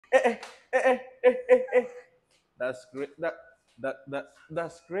That's great.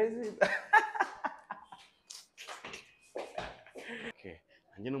 That's crazy. Okay.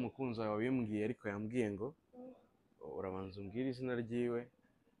 Nanjye n'umukunzi wawe wabimbwiye ariko yambwiye ngo urabanza umbwire izina ryiwe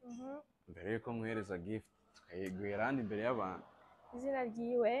mbere yuko mwohereza gift tukayiguhera handi imbere y'abantu. Izina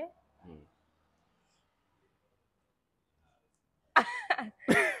ryiwe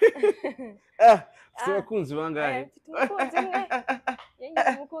Mfite abakunzi bangahe? Mfite umukunzi umwe. Yengize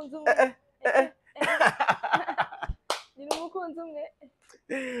umukunzi umwe. Ni umukunzi umwe.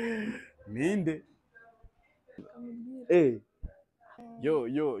 Ninde?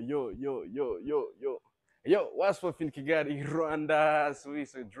 Yo, what's poppin' Kigali, Rwanda?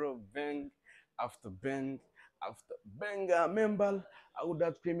 Swiss drop bang after bang after banger. Member, out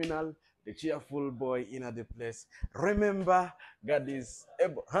that criminal, the cheerful boy in the place. Remember, God is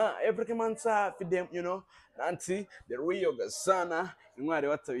able. Every man for them, you know. Nanti, the real Gasana, Mwari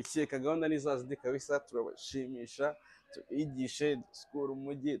watabikeka gahunda nizazindi kabisa turabashimisha, tuigishe skuru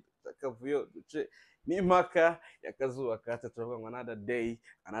umujyi takavuyo duce n'impaka yakazuba kata turavuga ngo another day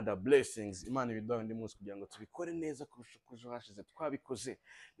another blessings. Imana ibidaho ndi munsi kugira ngo tubikore neza kurusha kujo hashize twabikoze.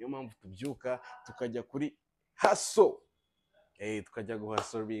 Niyo mpamvu tubyuka tukajya kuri haso tukajya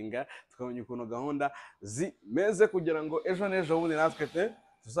guhasoringa tukabonye ukuntu gahunda zimeze kugira ngo ejo n'ejo bundi natwe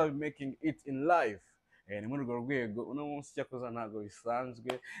tuzabe making it in life. Ni muri urwo rwego uno munsi cyakoza ntago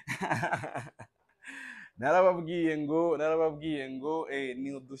bisanzwe. Narababwiye ngo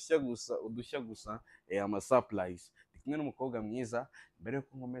ni udushya gusa ama surprise. Ndi kumwe n'umukobwa mwiza mbere yo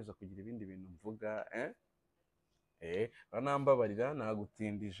nkomeza kugira ibindi bintu mvuga banambabarira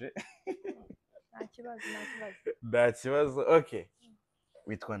nagutindije. Nta kibazo. Okay,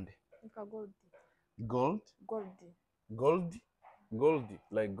 witwa nde? Gold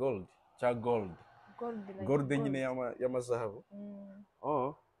like gold cha gold nyine y'amazahabu.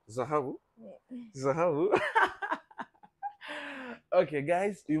 Zahabu. Okay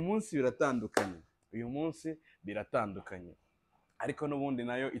guys, uyu munsi biratandukanye ariko n'ubundi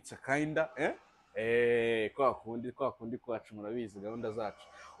nayo it's a kinda kwa kundi kwacu murabizi gahunda zacu.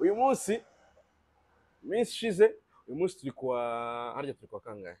 Uyu munsi shize, uyu munsi turi kwa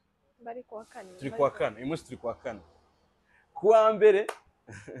kangahe? Turi kwa kane. Uyu munsi turi kwa kane. Kuwa mbere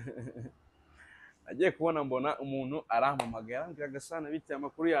agiye kubona mbona umuntu arampamagara ambwira Gasana bite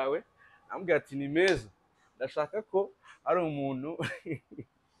amakuru yawe, ambwira ati ni meza, ndashaka ko ari umuntu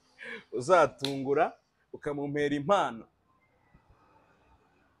uzatungura ukamumpera impano.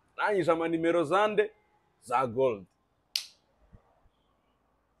 Nanyije ama nimero zande za gold.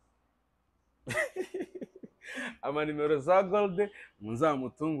 Ama nimero za gold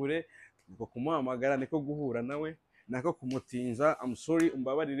muzamutungure, ngo kumuhamagara niko guhura nawe nako kumutinza. I'm sorry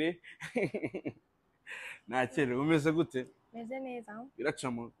umbabarire. Nakere umeze gute? Meze neza.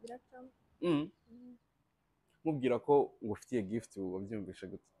 Biracamo. Mubwira ko ngufitiye gift wabyumvishe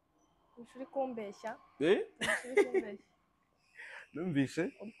gute? Uri kumbeshya. Numvishe?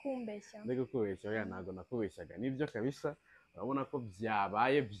 Uri kumbeshya. Ndego kubeshya oya ntago nakubeshyaga. Nibyo kabisa urabona ko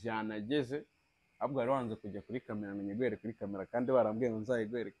byabaye byanageze. Ahubwo ari wanze kujya kuri kamera menye gwere kuri kamera kandi barambwiye ngo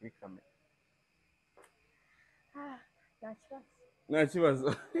nzayigwere kuri kamera. Nta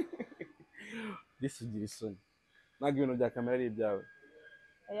kibazo. Disugira isoni. Ntago ibintu bya kamera ari ibyawe.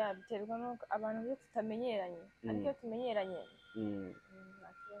 Biterwa nuko abantu byo tutamenyeranye. Ariko tumenyeranye.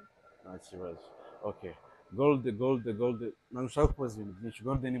 Nta kibazo. Okay. Gold. Nagushaka kubaza ibintu byinshi.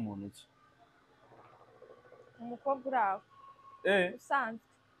 Gold ni muntu ki? Umukobwa uraho.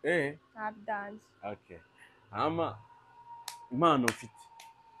 Usanzwe. Ntabdanje. Okay. Impano ufite.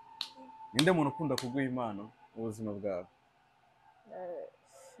 Ninde muntu ukunda kuguha impano mu buzima bwawe?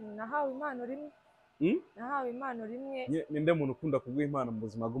 Nahawe impano rimwe. Ninde muntu ukunda kuguha impano mu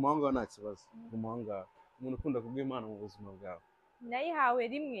buzima? Guma aho ngaho nta kibazo. Guma aho ngaho. Umuntu ukunda kuguha impano mu buzima bwawe? Nayihawe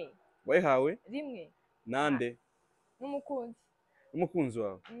rimwe. Wayihawe? Rimwe. Nande? N'umukunzi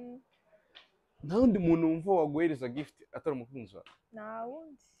wawe. Nta wundi muntu wumva waguhereza gift atari umukunzi wawe? Nta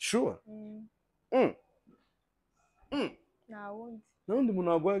wundi. Sure? Nta wundi. Nta wundi muntu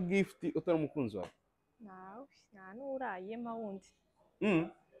waguha gift atari umukunzi wawe? Nta n'urayema wundi.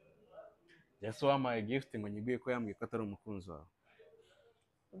 Yesu wampaye gift ngo nyiguye ko yambwiye ko atari umukunzi wawe.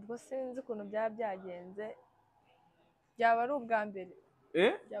 Ubwo sinzi ukuntu byaba byagenze. Byaba ari ubwa mbere.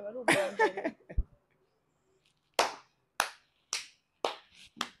 Byaba ari ubwa mbere.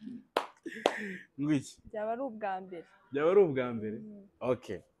 Ngwiki? Byaba ari ubwa mbere. Byaba ari ubwa mbere?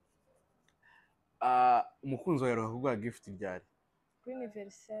 Okay. Umukunzi wawe arakuguha gift ryari? Kuri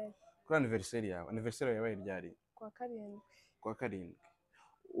anniversaire. Kuri anniversaire yawe? Anniversaire yawe ryari? Kwa karindwi. Kwa karindwi.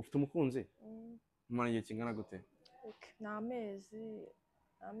 Ufite umukunzi? Mwana igihe kingana gute? Ni amezi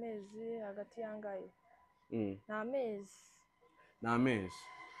amezi hagati yangaye ni ni amezi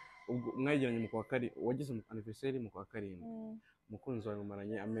ubwo mwegeranye mu kwa kari wagize anniversaire mu kwa karindwi umukunzi wawe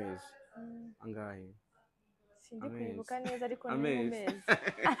mumaranye amezi angahe sindi kwibuka neza ariko ni mu mezi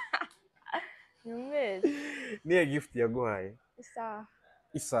ni mu mezi niye gift yaguhaye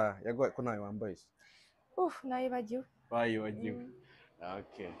isaha yaguhaye ko nawe wambaye nayibagiwe bayibagiwe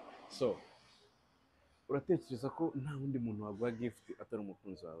okay so uratekereza ko nta wundi muntu waguha gift atari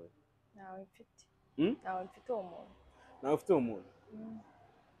umukunzi wawe nawe mfite uwo muntu nawe ufite uwo muntu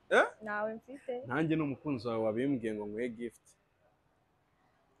nawe mfite nanjye n'umukunzi wawe wabimbwiye ngo nguhe gift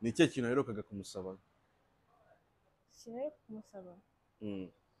ni ikihe kintu waherukaga kumusaba sinari kumusaba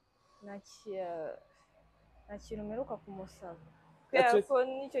nta kintu mperuka kumusaba kubera ko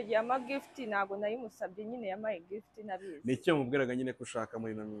n'icyo gihe ama gift ntabwo nayimusabye nyine yamaye gift nabizi ni icyo mubwiraga nyine ko ushaka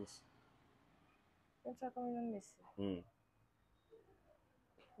muri ino minsi nshaka muri ino minsi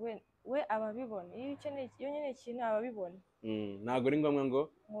we ababibona iyo nyine ikintu ababibona ntabwo ari ngombwa ngo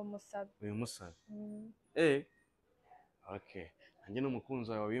musabe uyu musabe okay nanjye n'umukunzi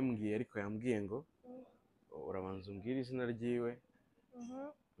wawe wabimbwiye ariko yambwiye ngo urabanza umbwire izina ryiwe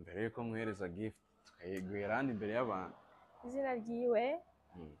mbere yuko mwohereza gift tukayiguhera hano imbere y'abantu izina ryiwe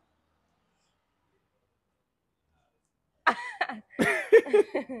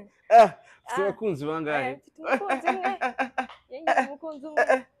ufite abakunzi bangahe mfite umukunzi umwe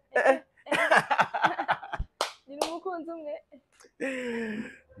ni umukunzi umwe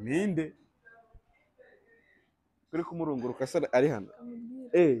ninde kuri kumurunguruka asa ari hano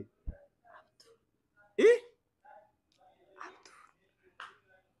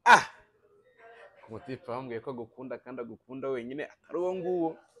umutipe wambwiye ko agukunda kandi agukunda wenyine atari uwo nguwo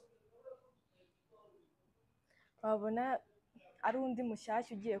wabona ari undi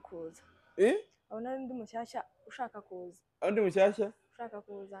mushyashya ugiye kuza wabona ari undi mushyashya ushaka kuza undi mushyashya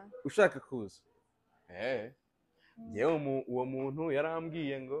ushaka kuza yewe uwo muntu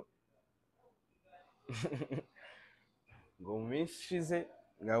yarambwiye ngo mu minsi ishize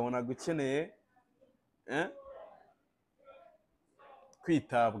ngabona gukeneye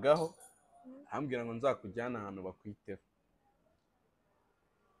kwitabwaho ambwira ngo nzakujyana ahantu bakwiteho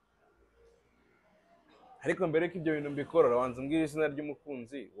ariko mbere ko ibyo bintu mbikora urabanza umbwira izina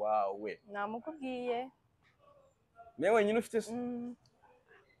ry'umukunzi wawe namukubwiye niwe wenyine ufite se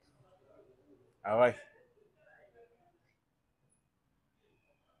abahe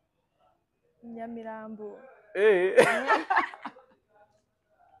Nyamirambo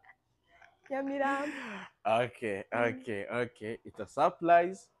okay it's a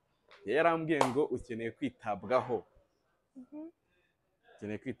surprise yarambwiye ngo ukeneye kwitabwaho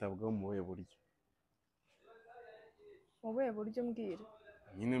ukeneye kwitabwaho mu buhe buryo mbwira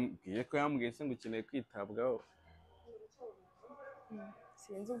nyine mbwiye ko yambwiye se ngo ukeneye kwitabwaho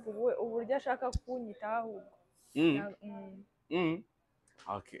sinzi uburyo ashaka kunyitaho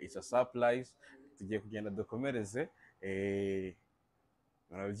okay it's a surprise tugiye kugenda dukomereze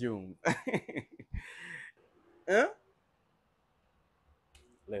murabyumva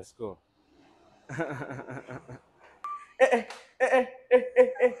let's go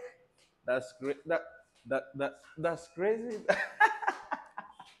that's crazy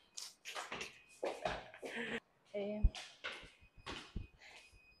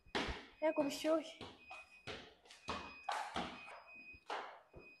yego bishyushye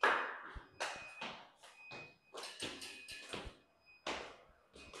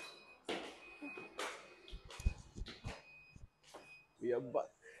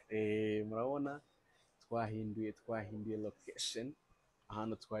murabona twahinduye location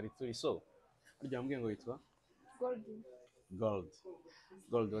ahantu twari turi so burya wambwiye ngo yitwa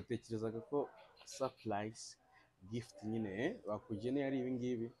gold watekerezaga ko surprise gift nyine bakugeneye ari ibi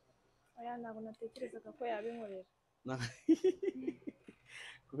ngibi oya ntabwo natekerezaga ko yabinkorera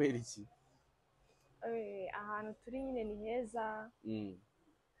kubera iki ahantu turi nyine ni heza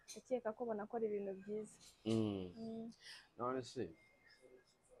ndakeka ko banakora ibintu byiza none se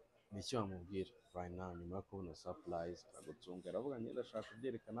nicyo wamubwira right now nyuma yo kubona surprise aragutunga aravuga ngo ndashaka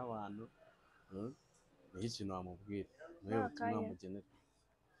kubyerekana abantu ni ikintu wamubwira nawe ubutumwa wamugenera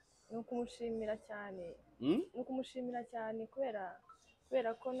ni ukumushimira cyane kubera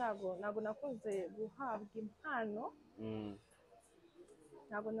ko ntabwo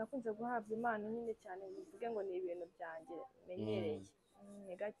nakunze guhabwa impano nyine cyane bivuge ngo ni ibintu byanjye menyereye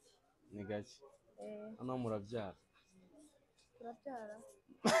ni gake hano murabyara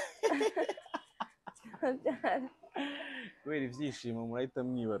kubera ibyishimo murahita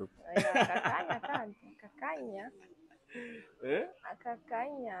mwibaruka aka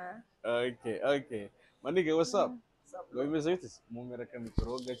kanya okay maniga what's up ngo bimeze bite mumera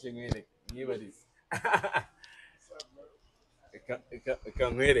kamikoro gake nkwereke mwibarize eka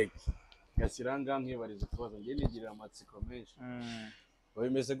nkwereke gasiranga nkibarize tubaza ngiye nigirira amatsiko menshi ngo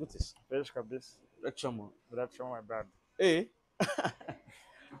bimeze gute fresh kabisa uracamo my bad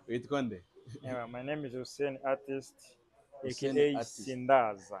witwa nde yeah, my name is Hussein artist aka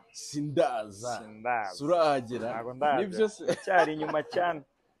Sindaza surahagera nibyo cyari inyuma cyane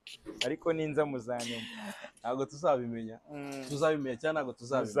ariko ninza muzanyuma ntago tuzabimenya cyane ntago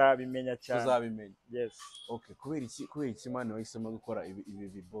tuzabimenya cyane tuzabimenya yes okay kubera iki mani wahisemo gukora ibi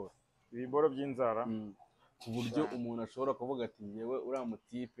biboro by'inzara ku buryo umuntu ashobora kuvuga ati ngewe uriya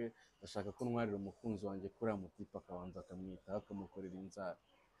mutipe ndashaka ko ntwarira umukunzi wanjye kuri uriya mutipe akabanza akamwitaho akamukorera inzara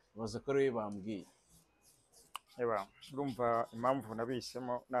baza ko rero bambwiye eba urumva impamvu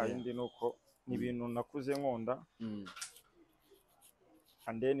nabisemo nta yindi nuko ni ibintu nakuze nkunda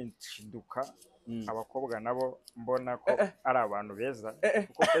and then nshiduka abakobwa nabo mbona ko ari abantu beza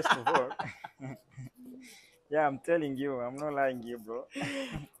kuko first of all yeah, I'm telling you, I'm not lying you, bro.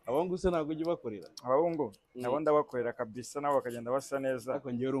 Abahungu se ntago ujye bakorera abahungu nabo ndabakorera kabisa nabo bakagenda basa neza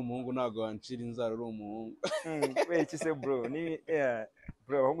ariko ngiye uri umuhungu ntago wancira inzara uri umuhungu kubera iki se bro ni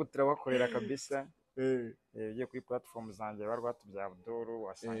bro abahungu turabakorera kabisa ugiye kuri platform zanjye bari batubya Abdul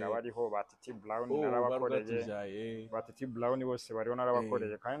wasanga bariho batiti Brown narabakoreye batiti Brown bose bariho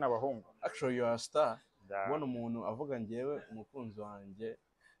narabakoreye kandi n'abahungu actually you are a star ubona umuntu avuga ngewe umukunzi wanjye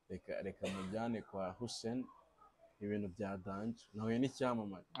reka mujyane kwa Hussein ibintu bya danje nahuye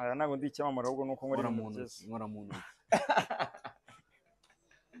n'icyamamare aya ntago ndi icyamamare ahubwo nuko nkora muntu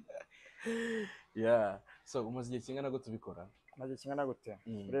yeah so umaze igihe kingana gute ubikora maze kingana gute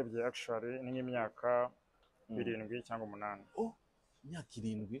urebye actually ni nk'imyaka 7 cyangwa 8 imyaka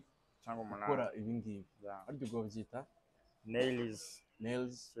 7 cyangwa 8 ukora ibi ngibi ariko ubwo byita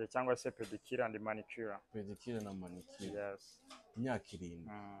nails cyangwa se pedicure and manicure na manicure yes imyaka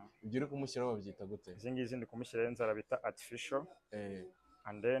 7 ibyo uri kumushyiraho babyita gute izi ngizi ndi kumushyiraho inzara bita artificial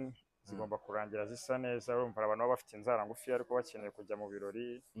and then zigomba kurangira zisa neza urumva abantu baba bafite inzara ngufi ariko bakeneye kujya mu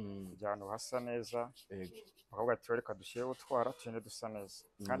birori kujya ahantu hasa neza bakavuga ati reka dushyireho utwara tugende dusa neza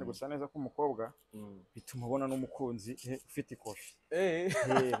kandi gusa neza k'umukobwa bituma ubona n'umukunzi ufite ikofi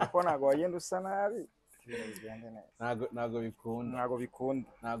kuko ntabwo wagenda usa nabi ntago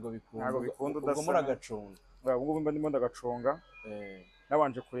bikunda udasa muri agacunga ubwo mba ndimo ndagacunga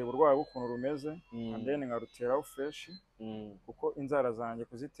nabanje kureba urwaye ukuntu rumeze and then nkaruteraho fresh kuko inzara zanjye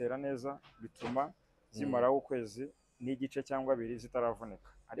kuzitera neza bituma zimaraho ukwezi n'igice cyangwa 2 zitaravunika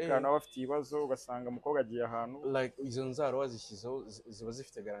ariko abantu baba bafite ibibazo ugasanga umukobwa agiye ahantu like izo nzara wazishyizeho ziba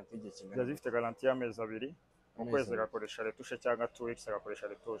zifite garanti y'igihe kingana zifite garanti y'amezi 2 mu kwezi agakoresha retushe cyangwa 2 weeks agakoresha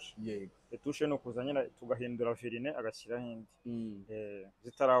retushe retushe no kuza nyine tugahindura virine agashyiraho indi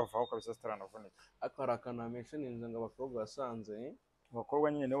zitaravaho kabisa zitaranavunika akara kana mentioninze ngo abakobwa basanze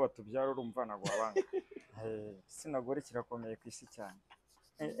abakobwa nyine nibo batubyara urumva nago abanga sinagore kirakomeye ku isi cyane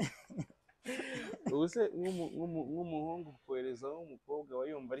ubuse nk'umuhungu koherezaho umukobwa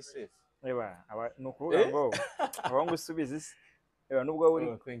wayumva ari safe ni ukuvuga ngo abahungu usubiza isi nubwo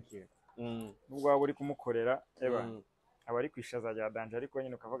waba uri kumukorera aba ari kwishaza rya danje ariko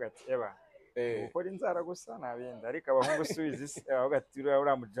nyine ukavuga ati gukora inzara gusa nta bindi ariko abahungu usubiza isi avuga ati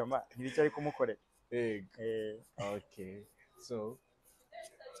uriya mujama ntibicyo ari kumukorera okay so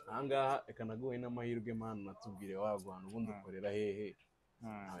ahangaha reka naguhe n'amahirwe mani natubwire wagwana ubundi ukorera hehe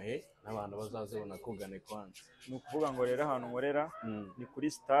n'abantu bazazibona kugane kwanza ni ukuvuga ngo rero ahantu nkorera ni kuri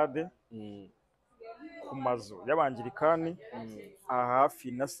stade ku mazu y'abangirikani hafi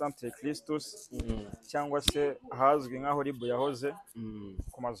na Centre Christus cyangwa se ahazwi nk'aho ribu yahoze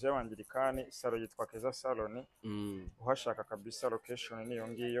ku mazu y'abangirikani salo yitwa Keza Salon uhashaka kabisa location niyo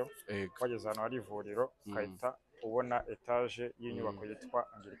ngiyo wageze ahantu hari ivuriro ukahita ubona etage y'inyubako yitwa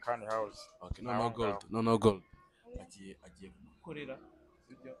Anglicane House no gold agiye gukorera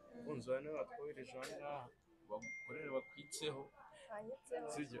sibyo unzwane watwohereje ahangaha bagukorere bakwitseho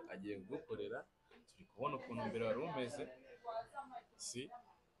sibyo agiye gukorera turi kubona ukuntu mbere wari umeze si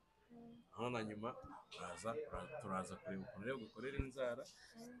hano nyuma turaza kureba ukuntu rero gukorera inzara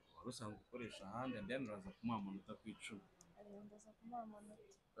wari usanzwe ukoresha ahandi and then uraza kumuha amanota ku 10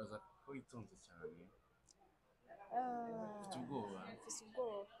 uraza ko witonze cyane ubwoba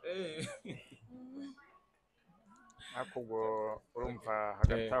ariko ubwo urumva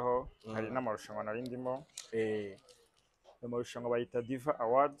hagati aho hari n'amarushanwa nari ndimo amarushanwa bayita Diva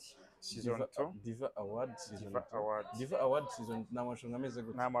Award Season 2 Diva Award Season ni amarushanwa ameze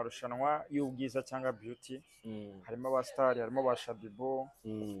gute? Ni amarushanwa y'ubwiza cyangwa beauty harimo aba star harimo ba Shadibo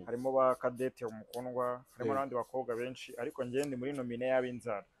harimo ba Kadete umukundwa harimo n'abandi bakobwa benshi ariko njye ndi muri nomine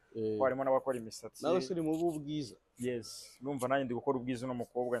y'abinzara harimo n'abakora imisatsi nawe uri mu bubwiza yes numva nanjye ndi gukora ubwiza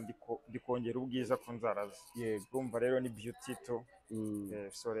n'umukobwa ndi kongera ubwiza ku nzara ze yego urumva rero ni beauty to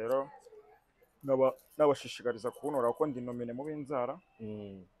so rero nabashishikariza kunora kuko ndi nomine mu b'inzara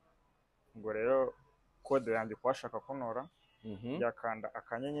ngo rero kode yanjye kwashaka kunora yakanda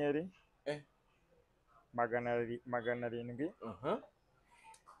akanyenyeri 700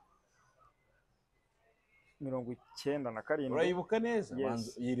 97. Urayibuka neza?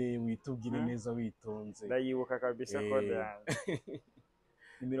 Yire witubwire neza witonze. Ndayibuka kabisa kode yanjye.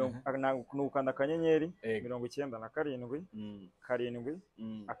 Nukanda akanyenyeri 97 7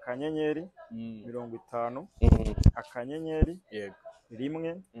 akanyenyeri 50 akanyenyeri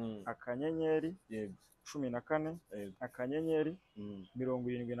 1 akanyenyeri 14 akanyenyeri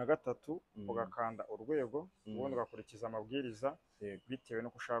 73 ugakanda urwego ubundi ugakurikiza amabwiriza bitewe no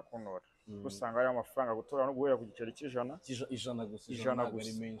kushaka kunora. Usanga ari amafaranga gutora no guhera ku giceri ijana gusa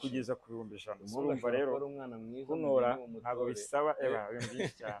kugeza ku 100. Urumva rero kunora ntabwo bisaba ibintu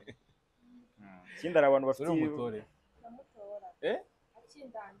byinshi cyane. Ikindi ari abantu bafite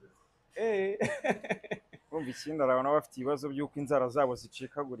urumva ikindi ari abantu bafite ibibazo by'uko inzara zabo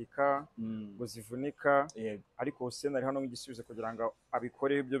zicikagurika ngo zivunika ariko Hussein ari hano nk'igisubizo kugira ngo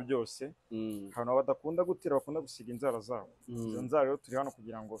abikore ibyo byose. Abantu badakunda gutera bakunda gusiga inzara zabo. Izo nzara rero turi hano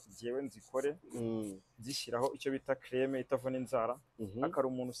kugira ngo jyewe nzikore zishyiraho icyo bita creme itavuna inzara. Akari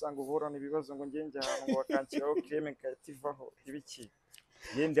umuntu usanga uhorana ibibazo ngo ngenge ahantu ngo bakanshyiraho creme ikativaho ibiki.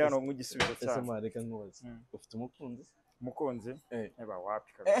 Yende hano nk'igisubizo cyane. Ese mareka nkubaze ufite umukunzi eba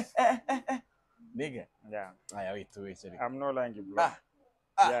wapi kabisa nigga aya witubeshye ariko I'm not lying bro.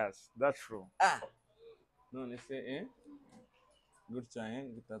 Yes that's true. None se gutya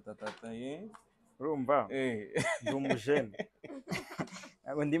gutatatata urumva ndi umujene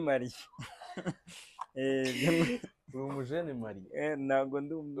ntabwo ndi Marie uri umujene Marie ntabwo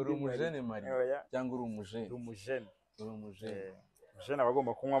ndi umujene Marie cyangwa uri umujene umujene aba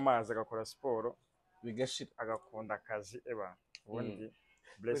agomba kunywa amazi agakora siporo bigashira agakunda akazi ubundi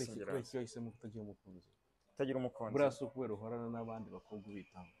blessing yahisemo kutagira umukunzi buriya si ukubera uhorana n'abandi bakobwa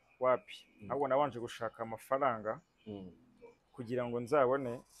ubitaho wapi ahubwo nabanje gushaka amafaranga kugira ngo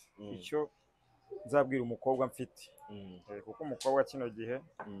nzabone icyo nzabwira umukobwa mfite kuko umukobwa kino gihe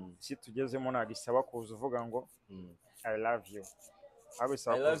si tugezemo ntabwo isaba kuza uvuga ngo I love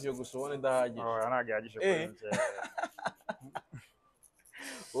you gusa ubone idahagije ntabwo ihagije kuri njye.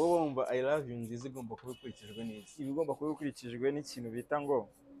 wowe wumva I love you nziza igomba kuba ikurikijwe n'iki? Ibigomba kuba ikurikijwe n'ikintu bita ngo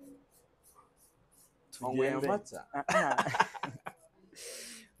tugende amata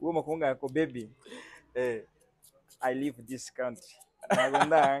ugomba kumubwira ko baby I leave this country ntabwo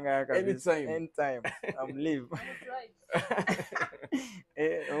ndahanga kabisa anytime I'm leave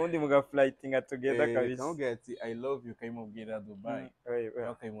ubundi muga flightinga together kabisa kamubwira ati I love you kayimubwira Dubai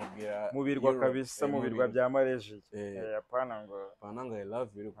kayimubwira mu birwa kabisa mu birwa bya Malaysia apana ngo I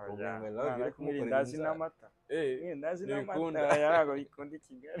love you kuvuga ngo I love you kumuri ndazi n'amata ndazi n'amata yarago ikunda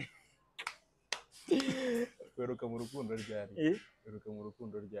Kigali. Kweruka mu rukundo ryari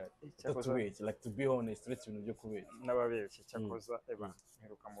tutubeshye like to be honest uretse ibintu byo kubeshya n'ababeshye cyakoza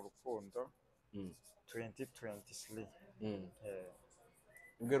mperuka mu rukundo 2023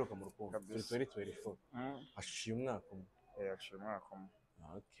 ubweruka mu rukundo 2024 hashiye umwaka umwe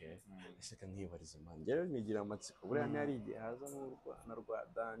okay ese kan nkibariza man rero nigira amatsiko buriya ntari igihe haza na rwa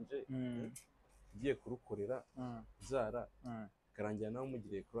danje ugiye kurukorera zara karangira nawe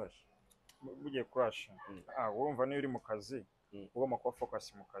mugiriye crush bugiye crush wumva niyo uri mu kazi ugomba kuba focus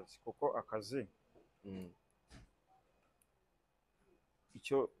mu kazi kuko akazi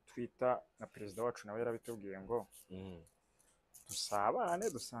icyo twita na perezida wacu nawe yarabitubwiye ngo dusabane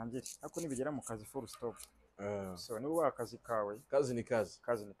dusangire ariko nibigera mu kazi full stop. So niba akazi kawe kazi ni kazi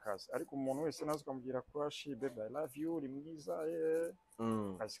ariko umuntu wese nazo ukamugira crush baby I love you uri mwiza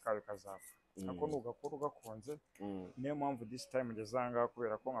akazi kawe kazapfa ako nugakora ugakunze. Niyo mpamvu this time ngezanga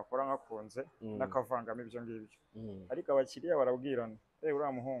kubera ko nkakora nkakunze nakavangamo ibyo ngibyo ariko abakiriya barabwirana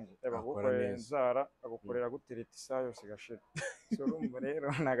uriya muhungu bagukorera inzara agukorera gutereta isaha yose gashira. So urumva rero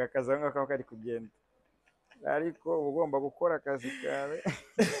nagakaza ngako kari kugenda ariko ugomba gukora akazi kawe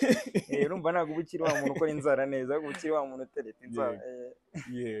urumva ntabwo ubukiri wa muntu ukora inzara neza ahubwo ubukiri wa muntu utereta inzara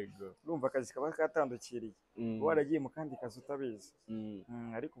yego urumva akazi kaba katandukiriye waragiye mu kandi kazi utabizi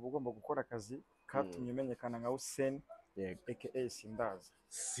ariko uba ugomba gukora akazi katumye umenyekana nka Hussein aka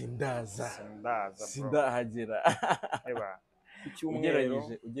sindahagera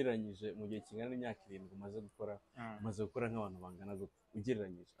ugereranyije mu gihe kingana n'imyaka 7 umaze gukora nk'abantu bangana gute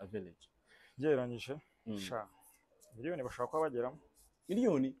ugereranyije average ugereranyije miliyoni bashaka kuba bageramo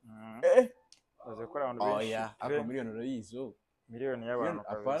miliyoni baze gukora abantu benshi ako miliyoni urayizo miliyoni y'abantu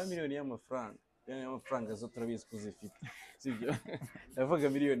apana miliyoni y'amafaranga amafaranga zo turabizi ko uzifite sibyo ndavuga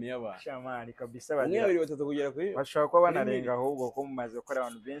miliyoni y'abantu shamani kabisa umwe babiri batatu kugera kuri bashaka kuba banarenga ahubwo ko mumaze gukora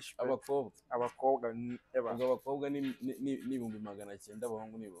abantu benshi abakobwa abakobwa n'ibihumbi 900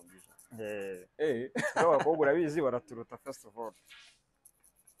 abahungu n'ibihumbi 100 abakobwa urabizi baraturuta first of all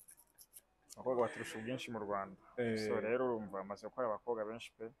abakobwa baturusha ubwinshi mu Rwanda so rero urumva amaze gukora abakobwa benshi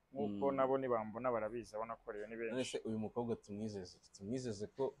pe nkuko nabo nibambona barabizi abona ko rero ni benshi uyu mukobwa tumwizeze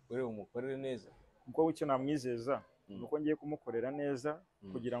ko uri umukorere neza kuko icyo namwizeza nuko ngiye kumukorera neza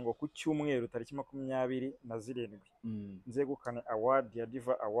kugira ngo ku cyumweru tariki 27 nzegukane award ya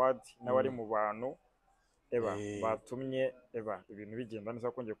Diva Award n'abari mu bantu batumye ibintu bigenda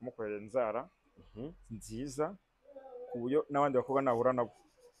neza ko ngiye kumukorera inzara nziza ku buryo n'abandi bakobwa nahura nabo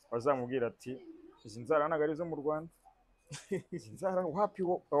bazamubwira ati izi nzara ntago ari zo mu Rwanda izi nzara wapi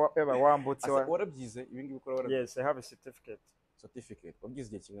wambutse warabyize ibingi bikora warabyize yes I have a certificate wabyize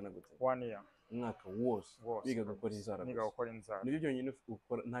igihe kingana gute 1 year umwaka wose biga gukora inzara nibyo byonyine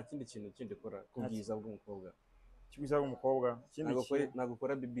ukora nta kindi kintu kindi ukora ku bwiza bw'umukobwa kibwiza bw'umukobwa ntago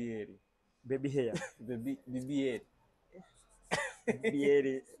ukora BBL baby hair BBL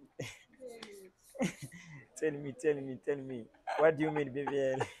tell me what do you mean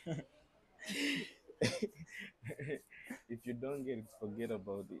BBL if you don't get it forget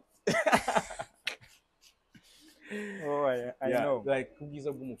about it oh I know like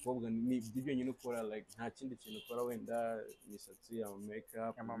kubwiza bw'umukobwa ni ibyo nyine ukora like nta kindi kintu ukora wenda imisatsi ya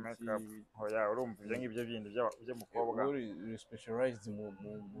makeup urumva ibyo ngibyo bindi by'umukobwa uri specialized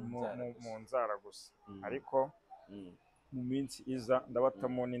mu nzara gusa ariko mu minsi iza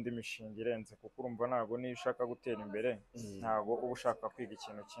ndabatamo n'indi mishinga irenze kuko urumva ntago niyo ushaka gutera imbere ntago uba ushaka kwiga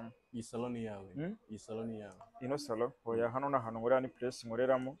ikintu kimwe iyi salon yawe ino salon hano n'ahantu nkorera ni place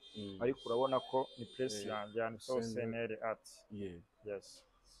nkoreramo ariko urabona ko ni place yanjye yanditseho CNL Art yes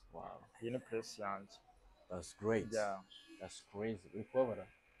wow iyi ni place yanjye that's great that's crazy ukubabara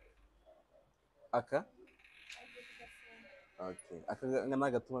aka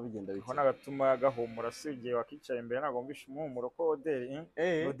nagatuma bigenda bike nagatuma gahumura sigiye wakicaye imbere ntago mbisha umuhumuro ko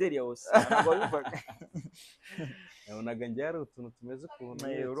oderi yose ntago bivuga yabonaga njye ari utuntu tumeze ukuntu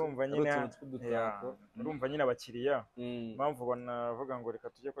urumva nyine abakiriya mpamvu banavuga ngo reka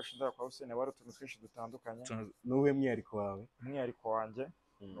tujye ko shinda kwa Hussein bari utuntu twinshi dutandukanye n'uwe mwihariko wawe umwihariko wanjye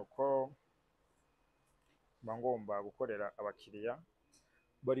nuko ngomba gukorera abakiriya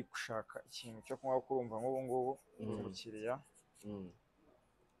bari gushaka ikintu cyo kunywa kurumva nk'ubu ngubu umukiriya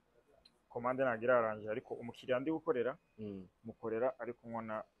komande ntabwo irarangira ariko umukiriya ndi gukorera mukorera ari kunywa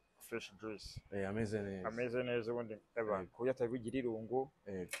na fresh juice ameze neza ubundi kuburyo atabigira irungu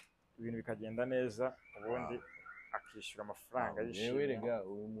ibintu bikagenda neza ubundi akishyura amafaranga yishimye rega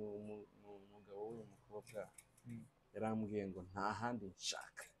uyu mugabo w'uyu mukobwa yarambwiye ngo nta handi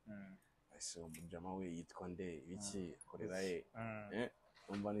nshaka ese umujama we yitwa nde ibiki korera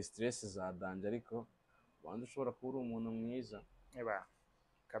umva ni stress zadanje ariko wandi ushobora kuba uri umuntu mwiza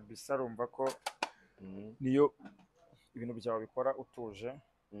kabisa rumva ko niyo ibintu byawe bikora utuje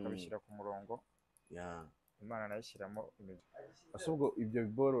ukabishyira ku murongo Imana nayishyiramo asubwo ibyo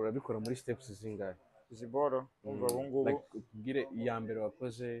biboro urabikora muri steps zingahe izi boro umva ubu ngubu ubwire iya mbere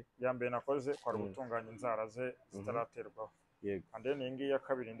wakoze nakoze kwari gutunganya inzara ze zitaraterwaho and then iyi ngiyi ya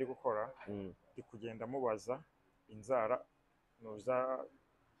kabiri ndi gukora ndi kugenda mubaza inzara nuza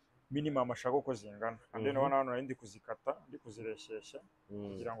minimum ashaka uko zingana and then hano nari ndi kuzikata ndi kuzireshyeshya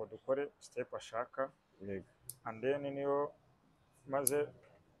kugira ngo dukore step ashaka and then niyo maze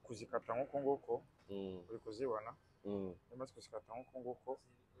kuzikata nk'uko nguko uri kuzibona maze kuzikata nk'uko nguko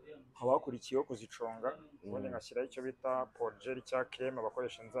habakurikiyeho kuziconga ubundi ngashyiraho icyo bita polgel cya creme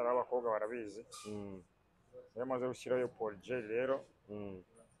abakoresha inzara y'abakobwa barabizi iyo maze gushyiraho iyo polgel rero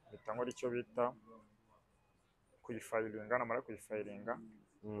bitangwa icyo bita kuyifayiringa namara kuyifayiringa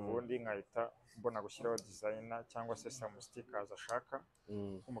ubundi nkahita mbona gushyiraho designer cyangwa se some stickers ashaka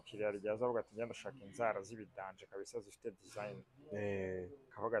umukiriya ryaza avuga ati ngenda ashaka inzara z'ibidanje kabisa zifite design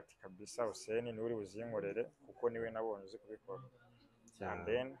kavuga ati kabisa Hussein ni uri buzinkorere kuko niwe nabonye uzi kubikora and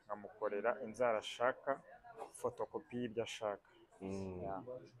then nkamukorera inzara ashaka photocopy y'ibyo ashaka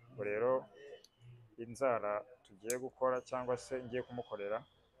rero inzara tugiye gukora cyangwa se ngiye kumukorera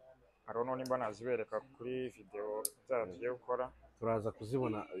arono nimba nazibereka kuri video inzara tugiye gukora turaza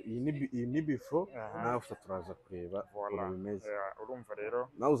kuzibona iyi ni before nawe ufite turaza kureba uko bimeze urumva rero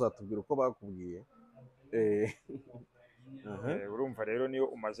nawe uzatubwira uko bakubwiye urumva rero niyo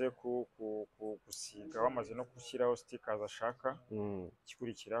umaze gusiga wamaze no gushyiraho stickers ashaka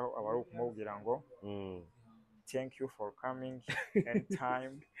kikurikiraho aba ari ukumubwira ngo thank you for coming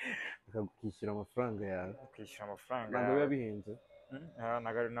anytime akakwishyura amafaranga yawe ukishyura amafaranga ntabwo biba bihenze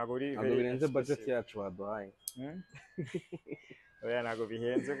ntago birenze budget yacu baduhaye. Oya ntago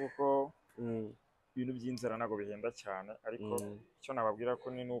bihenze kuko ibintu by'inzara ntago bihenda cyane, ariko icyo nababwira ko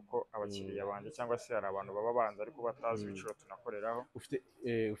ni nuko abakiriya banjye cyangwa se hari abantu baba banze ariko batazi ibiciro tunakoreraho.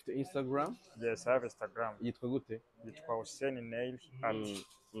 Ufite Instagram? Yes, I have Instagram. Yitwa gute? Yitwa Hussein Nail Art.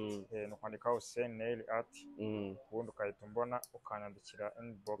 Ni kwandika Hussein Nail Art, ubundi ukahita umbona ukanyandikira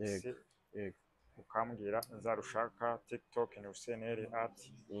inbox ukambwira nzarushaka. TikTok ni Hussein Nail Art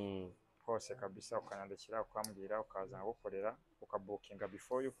hose kabisa, ukanyandikira ukambwira ukaza gukorera ukabukinga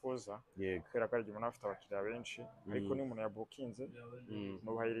before yufuza, kubera ko ari umuntu afite abakiriya benshi, ariko ni umuntu yabukinze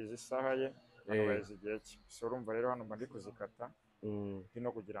nubahiriza isaha ye nubahiriza igihe cye. So urumva rero hano mba ndi kuzikata no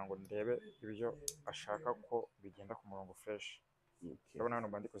kugira ngo ndebe ibyo ashaka ko bigenda ku murongo fresh. Urabona hano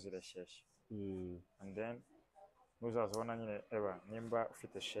mba ndi kuzireshyeshya, and then nuzazabona nyine nimba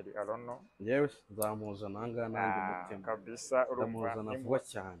ufite sheri arono yewe nzamuzana ahangaha nanjye umutima kabisa. Urumva vuba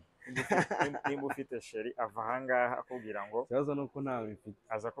cyane nimba ufite sheri ava ahangaha akubwira ngo ikibazo ni uko ntawe mfite,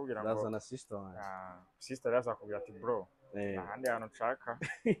 aza akubwira ngo ndazana sister wanjye. Sister yaza akubwira ati bro ahandi hantu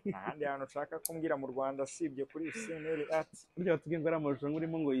nshaka kumbwira mu Rwanda sibye kuri Hussein Nail Art. Burya batubwiye ngo ari amarushanwa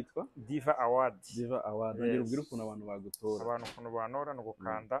urimo ngo yitwa Diva Award. Ngira ubwire ukuntu abantu bagutora. Abantu ukuntu bantora ni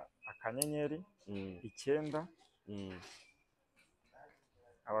ugukanda akanyenyeri 9.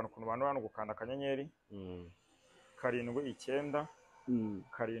 Abantu ukuntu bantora ni ugukanda akanyenyeri 7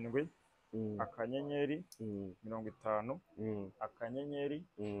 9 akanyenyeri 50 akanyenyeri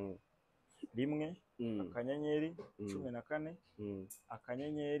 1 akanyenyeri 14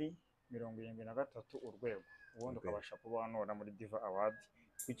 akanyenyeri 73 urwego, ubundi ukabasha kuba wanora muri Diva Award.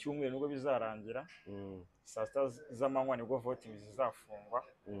 Ku cyumweru nubwo bizarangira saa 7 z'amanywa nibwo voting zizafungwa,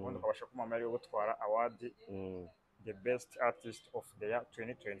 ubundi ukabasha kumamara yo gutwara award the best artist of the year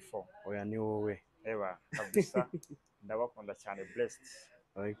 2024. Oya ni wowe kabisa. Ndabakunda cyane, blessed.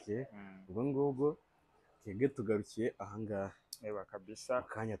 Ubwo ngubwo twebwe tugarukiye ahangaha kabisa.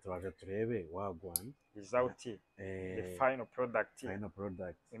 Akanya turaje turebe wagwan result, the final product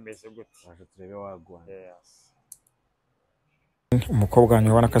imeze gute, turaje turebe wagwan. Umukobwa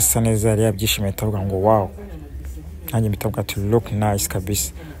wanjye ubona ko asa neza, yari yabyishimiye atavuga ngo wow, nanjye mpitavuga ati look nice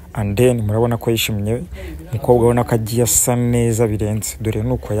kabisa. And then murabona ko yishimye umukobwa, ubona ko agiye asa neza birenze, dore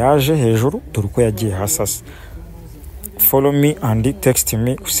nuko yaje hejuru, dore uko yagiye hasi. Follow me and text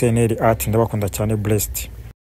me Hussein Nail Art. Ndabakunda cyane, blessed.